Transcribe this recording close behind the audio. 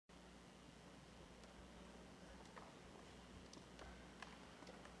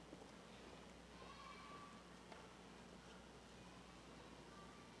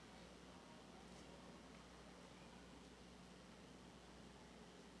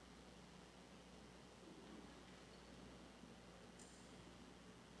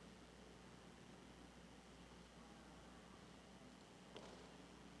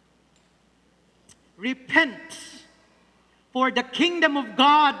Repent, for the kingdom of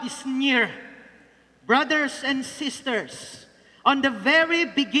God is near. Brothers and sisters, on the very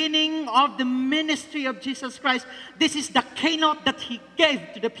beginning of the ministry of Jesus Christ, this is the keynote that He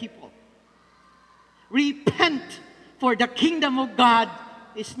gave to the people. Repent, for the kingdom of God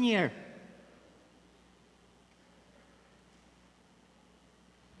is near.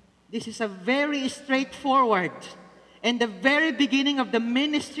 This is a very straightforward and the very beginning of the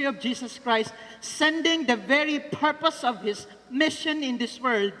ministry of Jesus Christ, sending the very purpose of His mission in this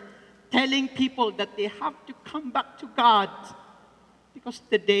world, telling people that they have to come back to God because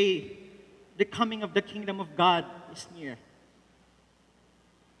the coming of the kingdom of God is near.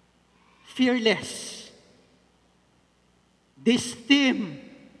 Fearless. This theme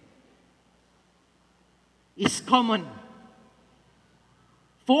is common.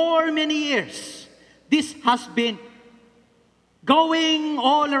 For many years, this has been going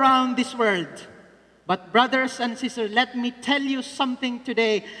all around this world. But brothers and sisters, let me tell you something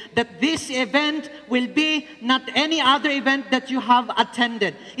today, that this event will be not any other event that you have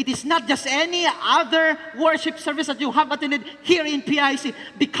attended. It is not just any other worship service that you have attended here in PIC,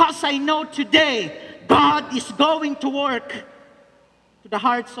 because I know today God is going to work to the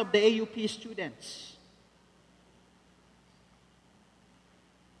hearts of the AUP students.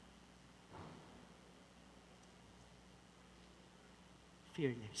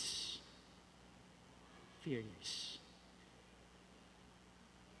 Fearless. Fearless.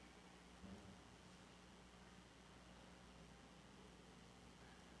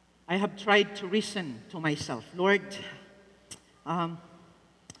 I have tried to reason to myself, Lord, I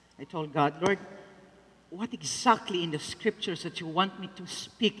told God, Lord, what exactly in the scriptures that you want me to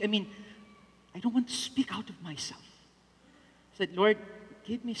speak? I mean, I don't want to speak out of myself. I said, Lord,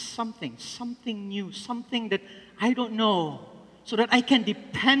 give me something new, something that I don't know, so that I can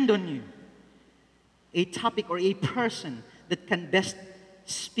depend on you. A topic or a person that can best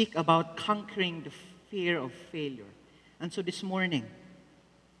speak about conquering the fear of failure. And so this morning,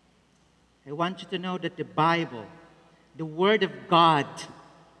 I want you to know that the Bible, the Word of God,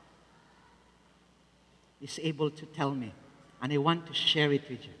 is able to tell me. And I want to share it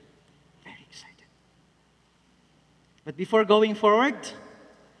with you. Very excited. But before going forward,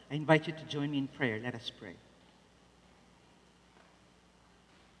 I invite you to join me in prayer. Let us pray.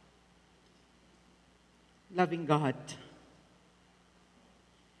 Loving God,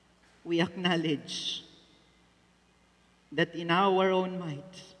 we acknowledge that in our own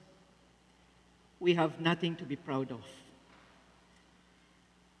might, we have nothing to be proud of.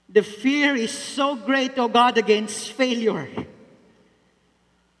 The fear is so great, O God, against failure.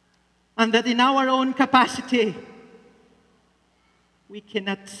 And that in our own capacity, we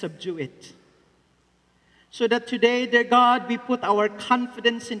cannot subdue it. So that today, dear God, we put our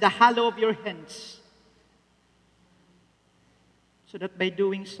confidence in the hollow of your hands. So that by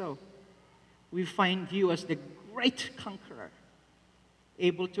doing so, we find you as the great conqueror,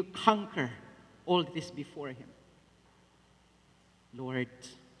 able to conquer all that is before Him. Lord,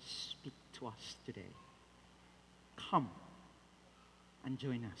 speak to us today. Come and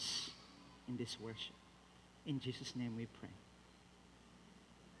join us in this worship. In Jesus' name we pray.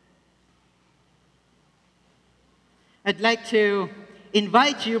 I'd like to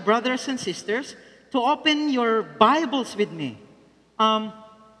invite you, brothers and sisters, to open your Bibles with me.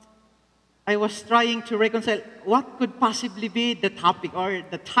 I was trying to reconcile what could possibly be the topic or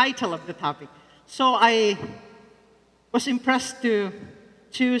the title of the topic. So I was impressed to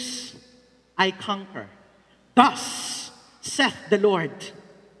choose I Conquer. Thus saith the Lord.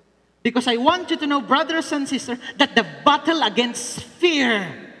 Because I want you to know, brothers and sisters, that the battle against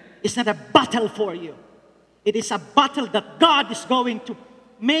fear is not a battle for you. It is a battle that God is going to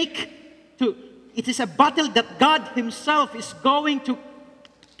it is a battle that God Himself is going to,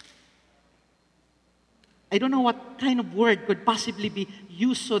 I don't know what kind of word could possibly be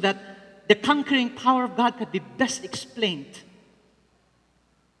used so that the conquering power of God could be best explained.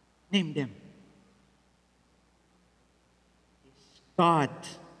 Name them. God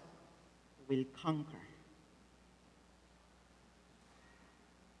will conquer.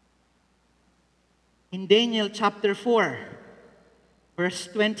 In Daniel chapter 4, verses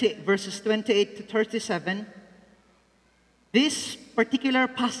 28 to 37, this particular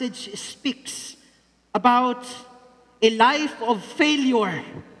passage speaks about a life of failure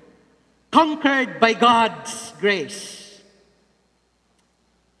conquered by God's grace.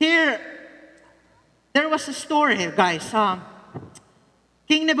 Here, there was a story, guys.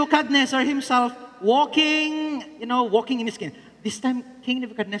 King Nebuchadnezzar himself walking in his kingdom. This time, King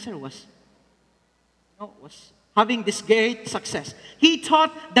Nebuchadnezzar was having this great success. He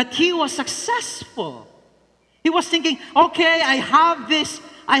thought that he was successful. He was thinking, okay, I have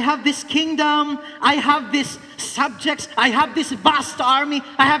this kingdom, I have these subjects, I have this vast army,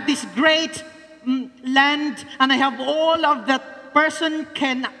 I have this great land, and I have all of that person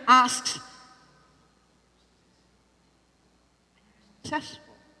can ask. Successful.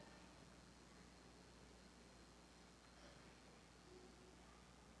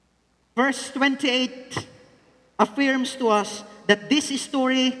 Verse 28 affirms to us that this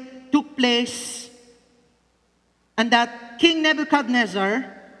story took place and that King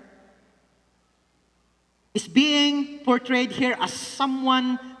Nebuchadnezzar is being portrayed here as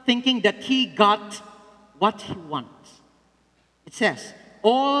someone thinking that he got what he wants. It says,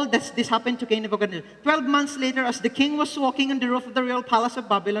 all this happened to King Nebuchadnezzar. 12 months later, as the king was walking on the roof of the royal palace of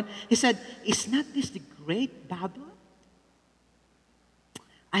Babylon, he said, is not this the great Babylon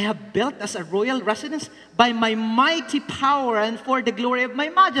I have built as a royal residence by my mighty power and for the glory of my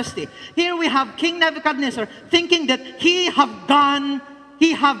majesty? Here we have King Nebuchadnezzar thinking that he have done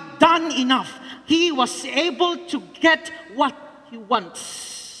enough. He was able to get what he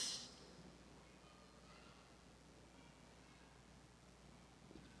wants.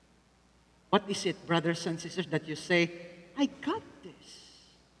 What is it, brothers and sisters, that you say, I got this.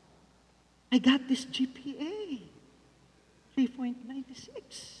 I got this GPA.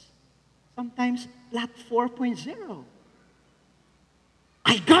 3.96. Sometimes flat 4.0.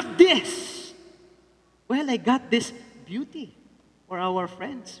 I got this. Well, I got this beauty for our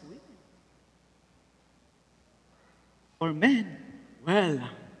friends, women. For men, well,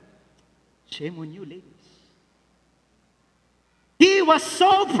 shame on you, ladies. He was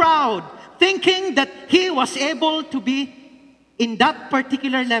so proud, thinking that he was able to be in that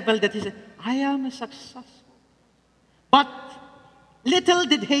particular level that he said, I am a successful. But little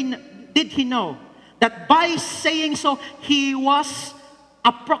did he know that by saying so, he was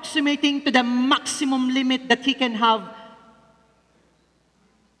approximating to the maximum limit that he can have,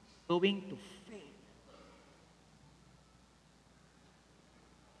 going to fail.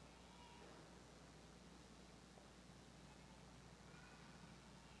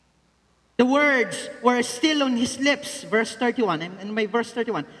 The words were still on his lips, verse 31, and my verse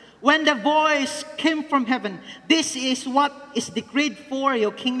 31. When the voice came from heaven, this is what is decreed for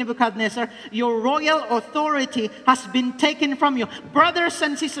you, King Nebuchadnezzar. Your royal authority has been taken from you. Brothers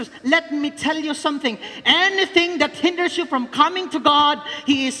and sisters, let me tell you something. Anything that hinders you from coming to God,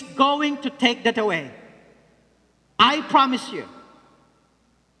 He is going to take that away. I promise you.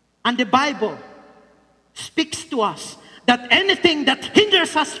 And the Bible speaks to us that anything that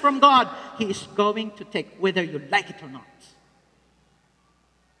hinders us from God, He is going to take, whether you like it or not.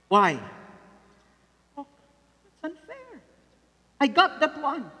 Why? Oh, that's unfair. I got that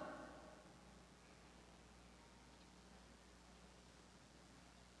one.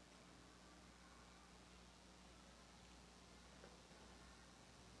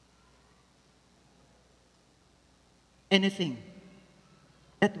 Anything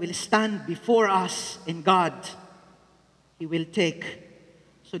that will stand before us in God, He will take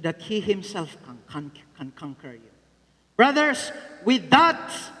so that He Himself can conquer you. Brothers, with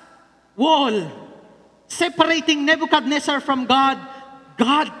that wall separating Nebuchadnezzar from God,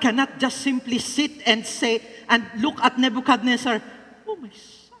 God cannot just simply sit and say and look at Nebuchadnezzar, oh my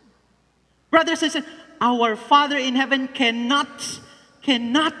son. Brothers and sisters, our Father in heaven cannot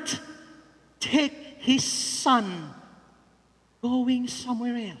take His son going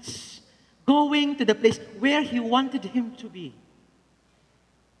somewhere else, going to the place where He wanted him to be.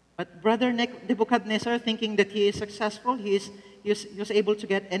 But Brother Nebuchadnezzar, thinking that he is successful, he was able to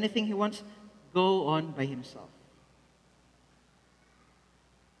get anything he wants, go on by himself.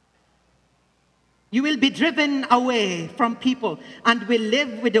 You will be driven away from people and will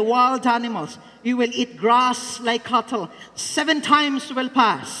live with the wild animals. You will eat grass like cattle. 7 times will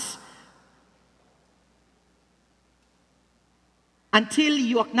pass until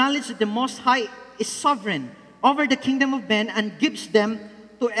you acknowledge that the Most High is sovereign over the kingdom of men and gives them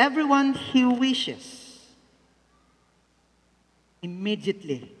to everyone He wishes.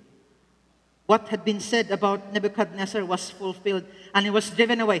 Immediately, what had been said about Nebuchadnezzar was fulfilled, and he was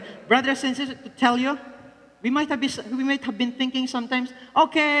driven away. Brothers and sisters, to tell you, we might have been thinking sometimes,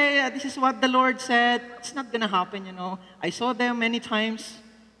 okay, this is what the Lord said. It's not going to happen, you know. I saw them many times.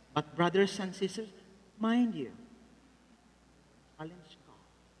 But brothers and sisters, mind you, challenge God.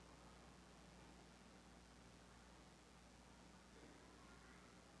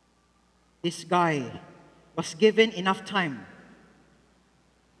 This guy was given enough time.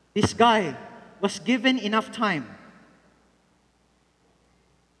 This guy was given enough time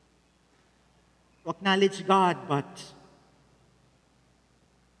to acknowledge God, but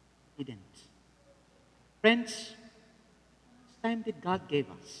didn't. Friends, how much time did God give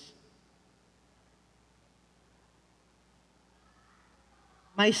us?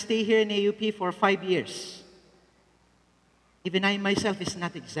 My stay here in AUP for 5 years. Even I myself is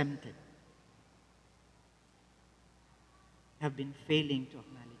not exempted. I have been failing to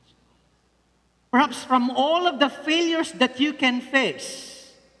acknowledge God. Perhaps from all of the failures that you can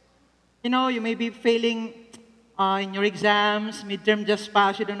face, you may be failing in your exams, midterm just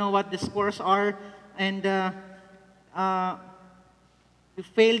passed, you don't know what the scores are, and you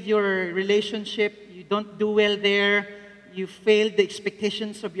failed your relationship, you don't do well there, you failed the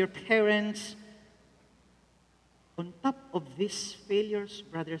expectations of your parents. On top of these failures,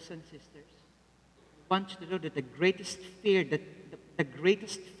 brothers and sisters, I want you to know that the greatest failure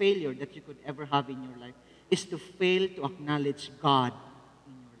that you could ever have in your life is to fail to acknowledge God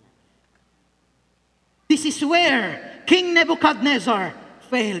in your life. This is where King Nebuchadnezzar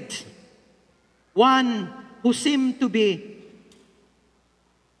failed. One who seemed to be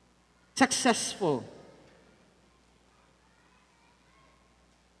successful.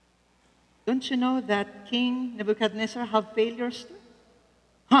 Don't you know that King Nebuchadnezzar have failures too?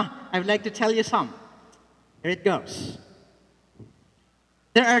 I would like to tell you some. Here it goes.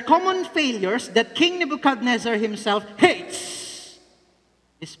 There are common failures that King Nebuchadnezzar himself hates.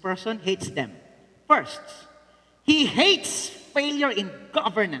 This person hates them. First, he hates failure in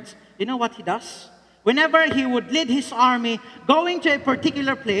governance. You know what he does? Whenever he would lead his army going to a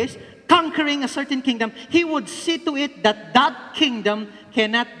particular place, conquering a certain kingdom, he would see to it that that kingdom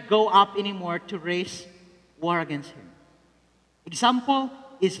cannot go up anymore to raise war against him. Example,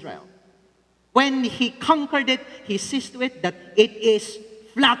 Israel. When he conquered it, he sees to it that it is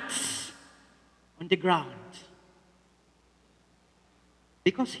flat on the ground.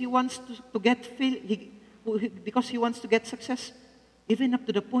 Because he wants to get because he wants to get success, even up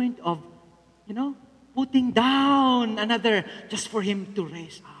to the point of, putting down another just for him to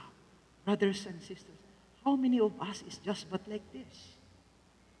raise up. Brothers and sisters, how many of us is just but like this?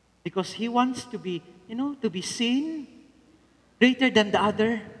 Because he wants to be, to be seen greater than the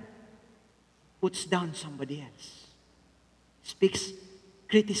other, puts down somebody else. Speaks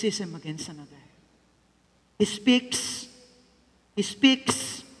criticism against another. He speaks,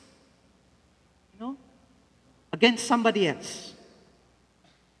 against somebody else.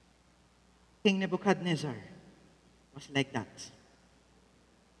 King Nebuchadnezzar was like that.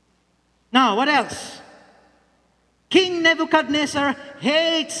 Now, what else? King Nebuchadnezzar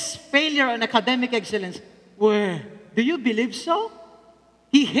hates failure on academic excellence. Where? Do you believe so?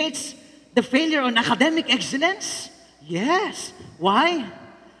 He hates the failure on academic excellence? Yes. Why?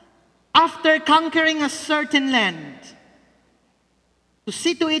 After conquering a certain land, to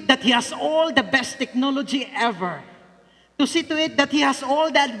see to it that he has all the best technology ever, to see to it that he has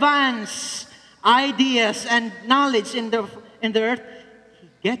all the advanced ideas and knowledge in the earth, he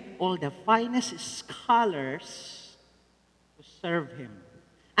get all the finest scholars to serve him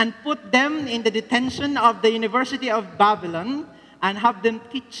and put them in the detention of the University of Babylon and have them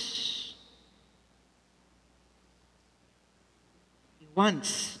teach. He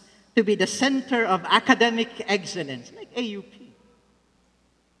wants to be the center of academic excellence, like AUP.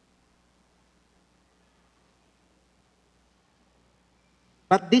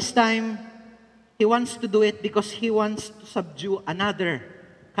 But this time, he wants to do it because he wants to subdue another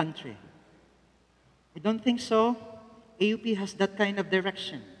country. I don't think so. AUP has that kind of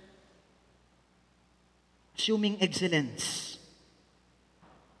direction. Assuming excellence.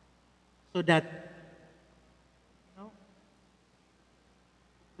 So that,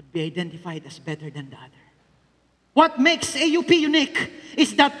 could be identified as better than the other. What makes AUP unique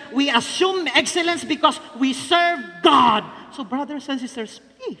is that we assume excellence because we serve God. So brothers and sisters,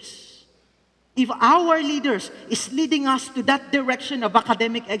 please, if our leaders is leading us to that direction of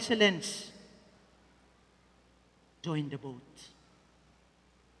academic excellence, join the boat.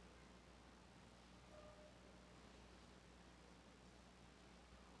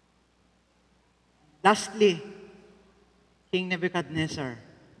 Lastly, King Nebuchadnezzar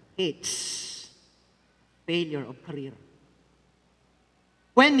hates failure of career.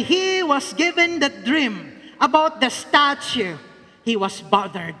 When he was given the dream about the statue, he was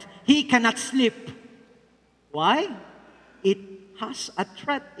bothered. He cannot sleep. Why? It has a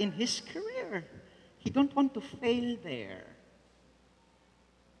threat in his career. He don't want to fail there.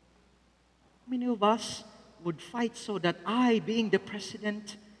 Many of us would fight so that I, being the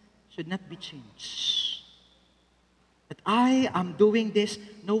president, should not be changed. That I am doing this,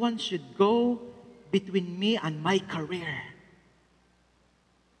 no one should go between me and my career.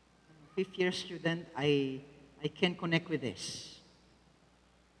 fifth-year student, I can connect with this.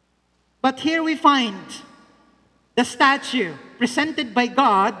 But here we find the statue presented by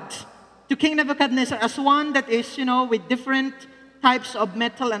God to King Nebuchadnezzar as one that is, with different types of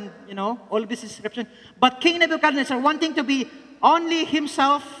metal and, all of this description. But King Nebuchadnezzar, wanting to be only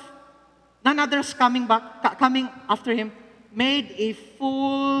himself, none others coming after him, made a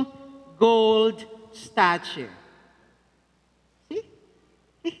full gold statue. See?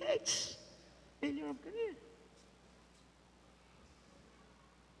 He hates failure of career.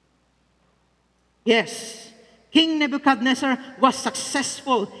 Yes, King Nebuchadnezzar was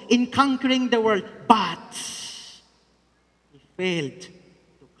successful in conquering the world, but he failed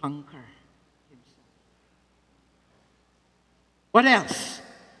to conquer himself. What else?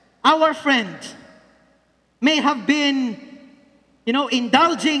 Our friend may have been,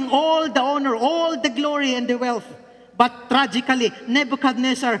 indulging all the honor, all the glory and the wealth. But tragically,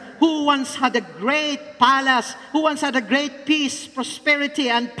 Nebuchadnezzar, who once had a great palace, who once had a great peace, prosperity,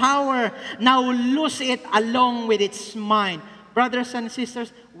 and power, now lose it along with its mind. Brothers and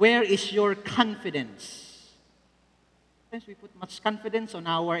sisters, where is your confidence? Sometimes we put much confidence on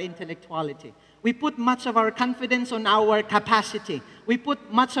our intellectuality. We put much of our confidence on our capacity. We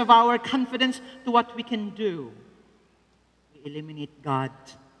put much of our confidence to what we can do. We eliminate God.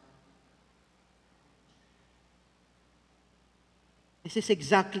 This is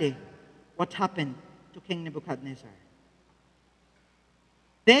exactly what happened to King Nebuchadnezzar.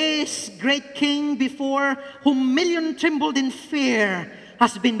 This great king before whom millions trembled in fear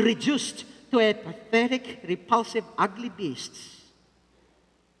has been reduced to a pathetic, repulsive, ugly beast.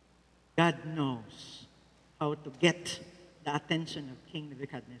 God knows how to get the attention of King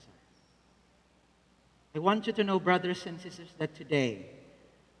Nebuchadnezzar. I want you to know, brothers and sisters, that today,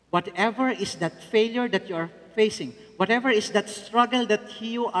 whatever is that failure that you are facing, whatever is that struggle that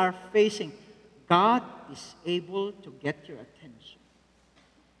you are facing, God is able to get your attention.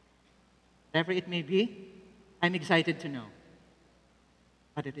 Whatever it may be, I'm excited to know.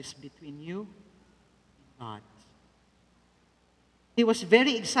 But it is between you and God. He was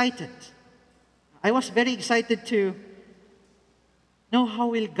very excited. I was very excited to know how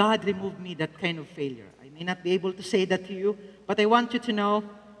will God remove me that kind of failure. I may not be able to say that to you, but I want you to know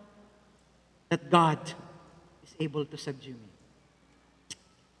that God is able to subdue me.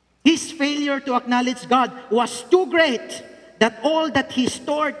 His failure to acknowledge God was too great that all that he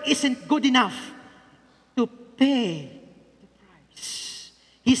stored isn't good enough to pay the price.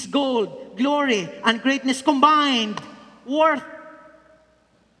 His gold, glory, and greatness combined worth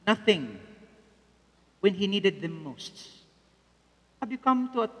nothing when he needed them most. Have you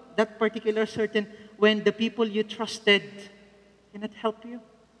come to that particular certain when the people you trusted cannot help you?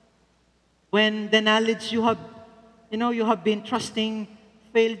 When the knowledge you have been trusting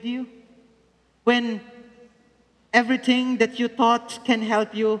failed you? When everything that you thought can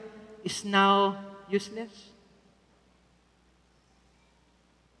help you is now useless?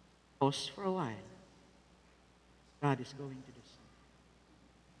 Pause for a while. God is going to do something.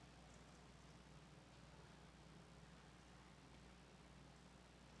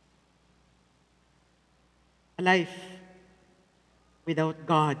 A life without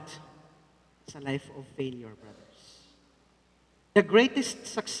God is a life of failure, brothers. The greatest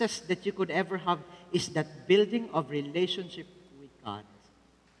success that you could ever have is that building of relationship with God.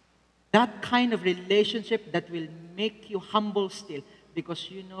 That kind of relationship that will make you humble still because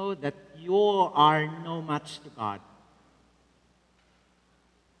you know that you are no match to God.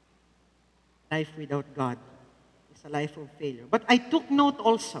 Life without God is a life of failure. But I took note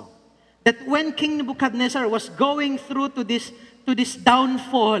also that when King Nebuchadnezzar was going through to this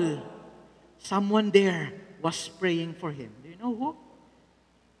downfall, someone there was praying for him. Do you know who?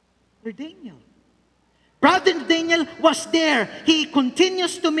 Brother Daniel. Brother Daniel was there. He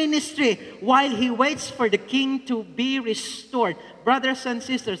continues to ministry while he waits for the king to be restored. Brothers and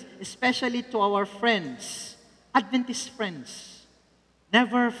sisters, especially to our friends, Adventist friends,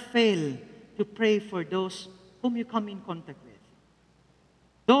 never fail to pray for those whom you come in contact with.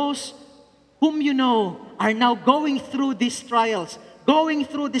 Those whom you know are now going through these trials, going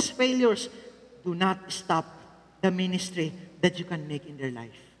through these failures. Do not stop the ministry that you can make in their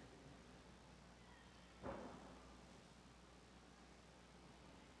life.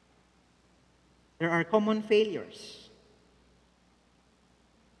 There are common failures.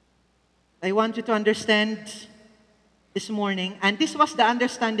 I want you to understand this morning, and this was the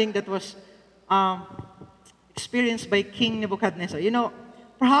understanding that was experienced by King Nebuchadnezzar.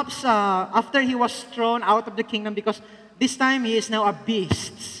 Perhaps after he was thrown out of the kingdom, because this time he is now a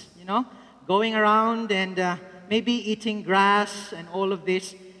beast, going around and maybe eating grass and all of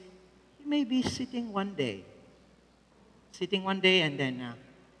this. maybe sitting one day and then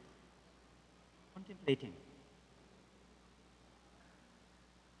contemplating.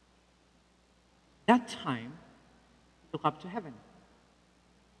 That time, look up to heaven.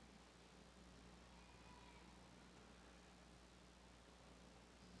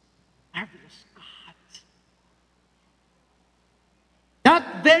 Marvelous God.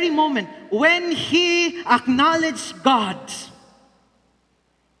 That very moment, when he acknowledged God,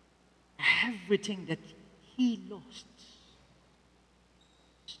 everything that he lost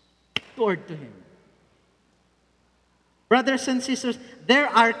restored to him. Brothers and sisters, there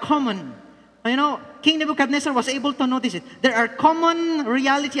are common, King Nebuchadnezzar was able to notice it. There are common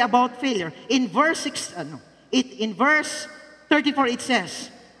reality about failure. In verse 34 it says,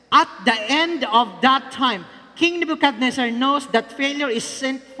 at the end of that time, King Nebuchadnezzar knows that failure is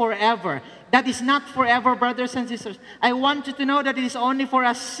sent forever. That is not forever, brothers and sisters. I want you to know that it is only for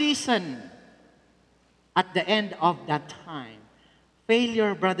a season. At the end of that time,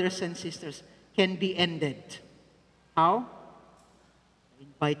 failure, brothers and sisters, can be ended. How?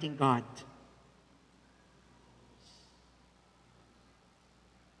 Inviting God.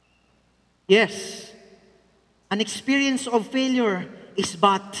 Yes, an experience of failure is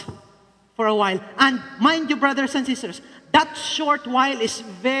but for a while. And mind you, brothers and sisters, that short while is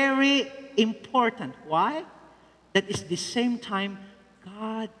very important. Why? That is the same time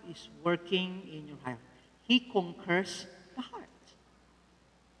God is working in your heart. He conquers the heart.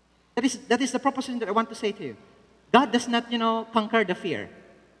 That is the proposition that I want to say to you. God does not, conquer the fear.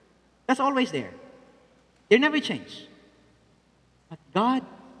 That's always there. They never change. But God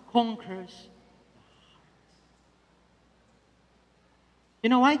conquers the heart. You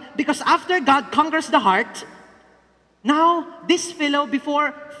know why? Because after God conquers the heart, now this fellow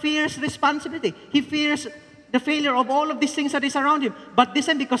before fears responsibility. He fears the failure of all of these things that is around him. But this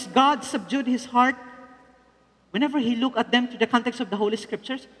time, because God subdued his heart, whenever he look at them to the context of the Holy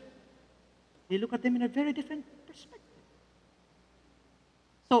Scriptures, he look at them in a very different perspective.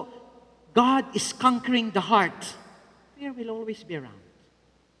 So, God is conquering the heart. Fear will always be around,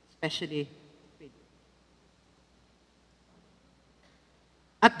 especially failure.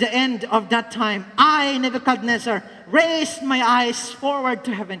 At the end of that time, I, Nebuchadnezzar, raised my eyes forward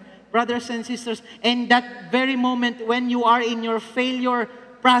to heaven. Brothers and sisters, in that very moment when you are in your failure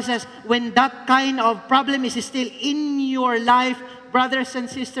process, when that kind of problem is still in your life, brothers and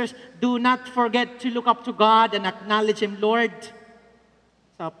sisters, do not forget to look up to God and acknowledge Him. Lord,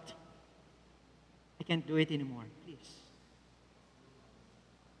 stop. I can't do it anymore. Please.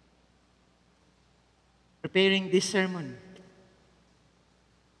 Preparing this sermon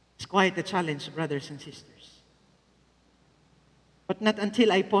is quite a challenge, brothers and sisters. But not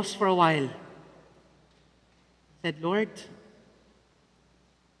until I paused for a while. I said, Lord,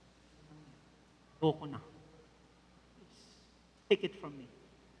 go ko na. Please, take it from me.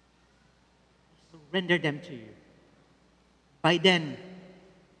 I surrender them to you. By then,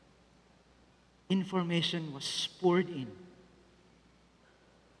 information was poured in.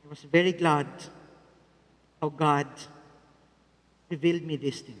 I was very glad how God revealed me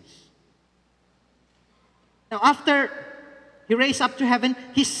these things. Now, after He raised up to heaven,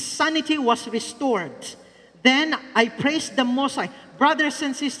 his sanity was restored. Then I praised the Most High. Brothers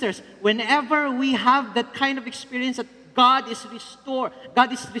and sisters, whenever we have that kind of experience that God is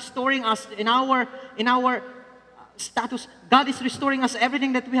restoring us in our status. God is restoring us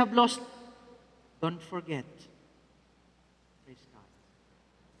everything that we have lost. Don't forget. Praise God.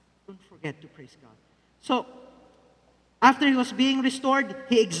 Don't forget to praise God. So, after he was being restored,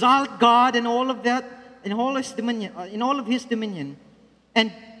 he exalted God and all of that, in all of his dominion.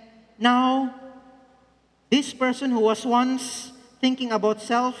 And now, this person who was once thinking about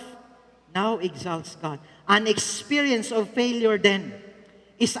self, now exalts God. An experience of failure then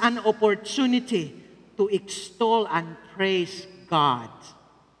is an opportunity to extol and praise God.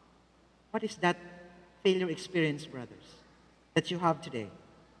 What is that failure experience, brothers, that you have today?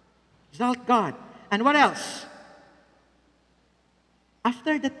 Exalt God. And what else?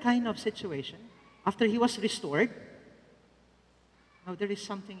 After that kind of situation, after he was restored, now there is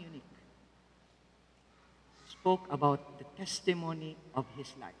something unique. He spoke about the testimony of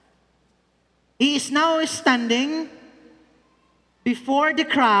his life. He is now standing before the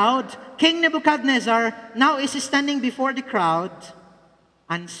crowd. King Nebuchadnezzar now is standing before the crowd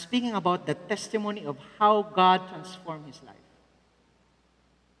and speaking about the testimony of how God transformed his life.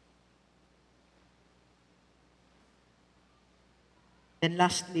 And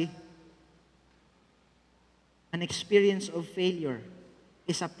lastly, an experience of failure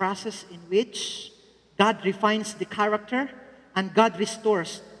is a process in which God refines the character and God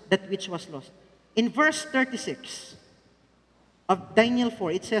restores that which was lost. In verse 36 of Daniel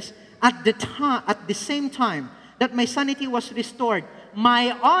 4, it says, at the same time that my sanity was restored,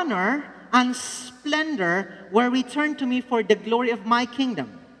 my honor and splendor were returned to me for the glory of my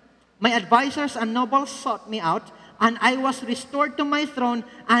kingdom. My advisors and nobles sought me out, and I was restored to my throne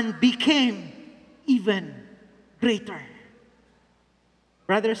and became even greater.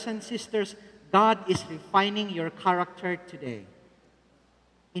 Brothers and sisters, God is refining your character today.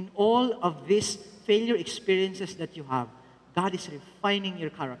 In all of these failure experiences that you have, God is refining your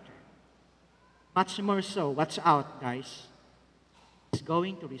character. Much more so, watch out, guys. He's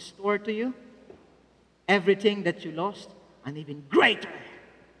going to restore to you everything that you lost and even greater.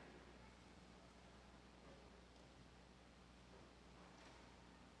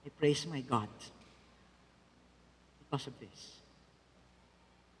 I praise my God because of this.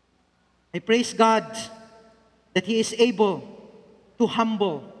 I praise God that He is able to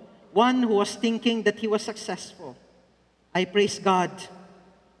humble one who was thinking that he was successful. I praise God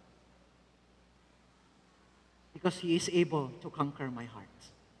because He is able to conquer my heart.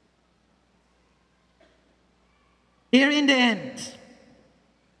 Here in the end,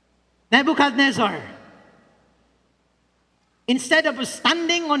 Nebuchadnezzar, instead of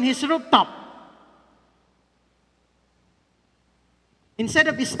standing on his rooftop,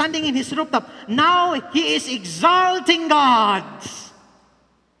 now he is exalting God.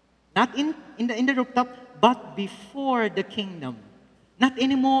 Not in the rooftop, but before the kingdom. Not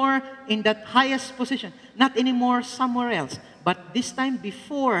anymore in that highest position. Not anymore somewhere else. But this time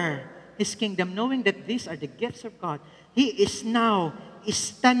before His kingdom, knowing that these are the gifts of God, he is now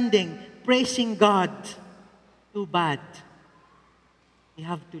standing, praising God. Too bad. He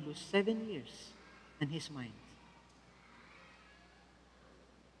have to lose 7 years in his mind.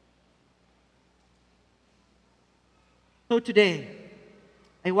 So today,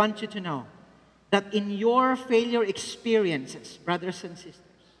 I want you to know that in your failure experiences, brothers and sisters,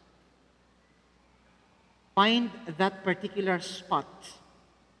 find that particular spot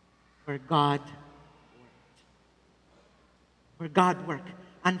where God worked. Where God worked.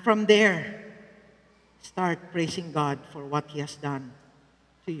 And from there, start praising God for what He has done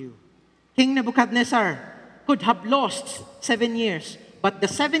to you. King Nebuchadnezzar could have lost 7 years, but the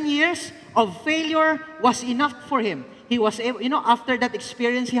 7 years of failure was enough for him. He was able, after that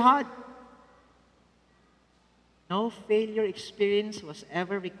experience he had, no failure experience was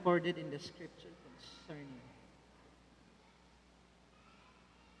ever recorded in the scripture concerning him.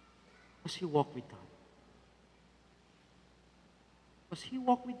 Because he walked with God. Because he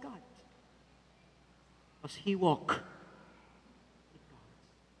walked with God. Because he walked with God.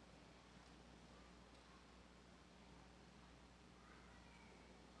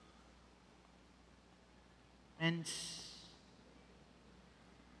 And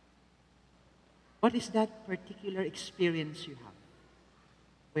what is that particular experience you have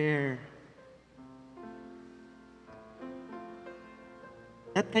where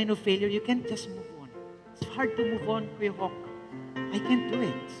that kind of failure, you can't just move on? It's hard to move on, Kuya Hawk. I can't do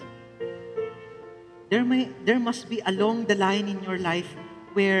it. There must be along the line in your life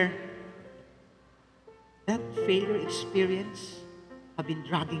where that failure experience have been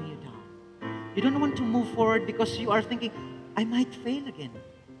dragging you down. You don't want to move forward because you are thinking, I might fail again.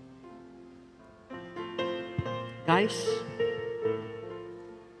 Guys,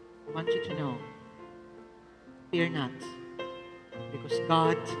 I want you to know, fear not, because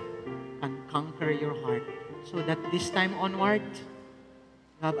God can conquer your heart so that this time onward,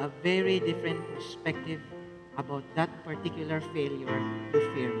 you have a very different perspective about that particular failure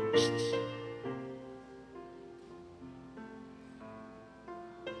you fear most.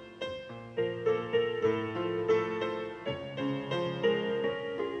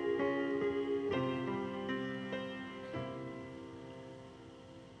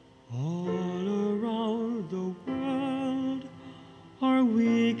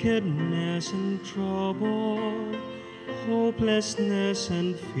 Wickedness and trouble, hopelessness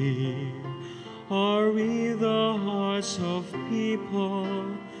and fear are with the hearts of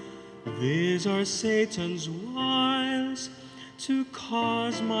people. These are Satan's wiles to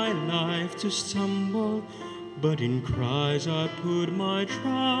cause my life to stumble, but in Christ I put my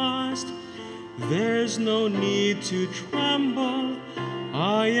trust. There's no need to tremble.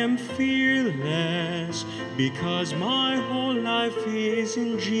 I am fearless because my whole life is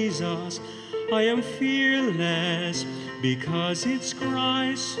in Jesus. I am fearless because it's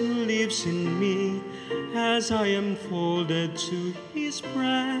Christ who lives in me. As I am folded to His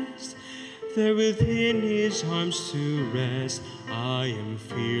breast, there within His arms to rest, I am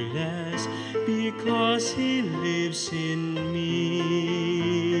fearless because He lives in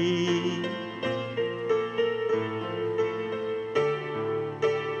me.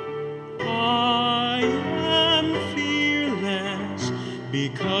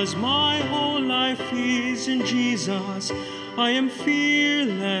 Because my whole life is in Jesus, I am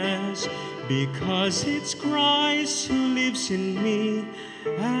fearless. Because it's Christ who lives in me,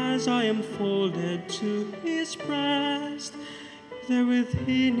 as I am folded to his breast, there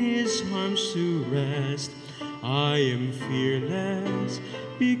within his arms to rest. I am fearless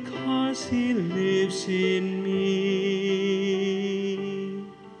because he lives in me.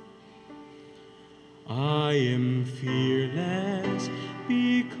 I am fearless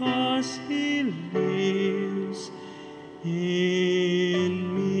because he lives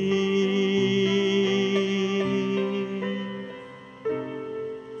in me.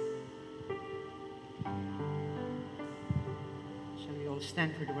 Shall we all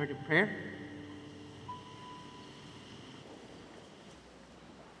stand for the word of prayer?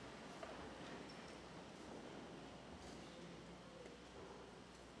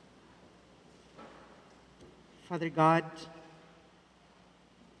 Father God,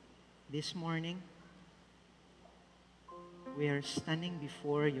 this morning we are standing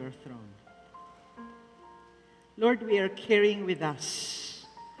before your throne. Lord, we are carrying with us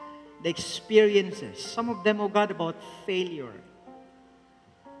the experiences, some of them, oh God, about failure.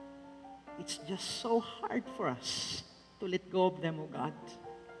 It's just so hard for us to let go of them, oh God.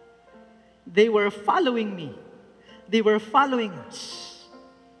 They were following me. They were following us.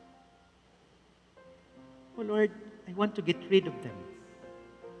 Oh Lord, I want to get rid of them.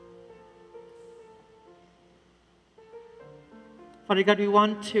 Father God, we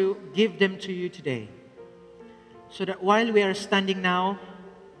want to give them to you today. So that while we are standing now,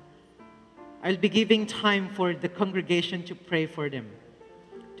 I'll be giving time for the congregation to pray for them,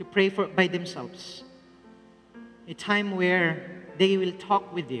 to pray for by themselves. A time where they will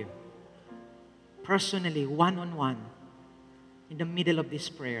talk with you personally, one-on-one, in the middle of this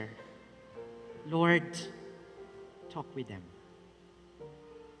prayer. Lord, talk with them.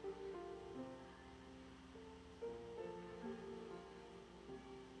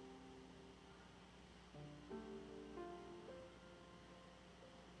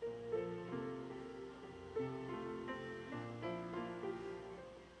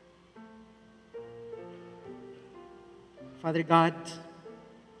 Father God,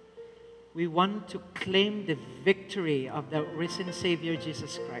 we want to claim the victory of the risen Savior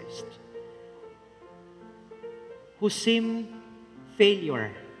Jesus Christ, who seemed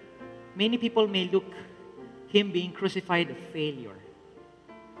failure. Many people may look him being crucified a failure.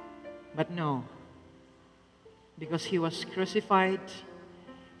 But no, because he was crucified,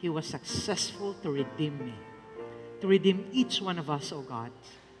 he was successful to redeem me, to redeem each one of us, oh God.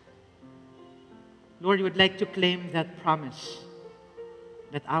 Lord, we would like to claim that promise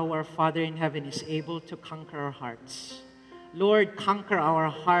that our Father in heaven is able to conquer our hearts. Lord, conquer our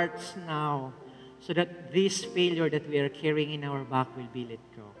hearts now so that this failure that we are carrying in our back will be let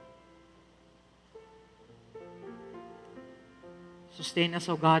go. Sustain us,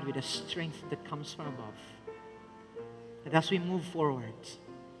 O God, with the strength that comes from above. That as we move forward,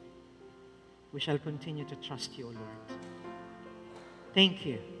 we shall continue to trust you, O Lord. Thank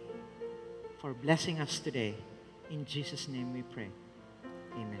you for blessing us today. In Jesus' name we pray.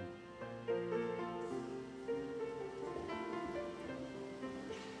 Amen.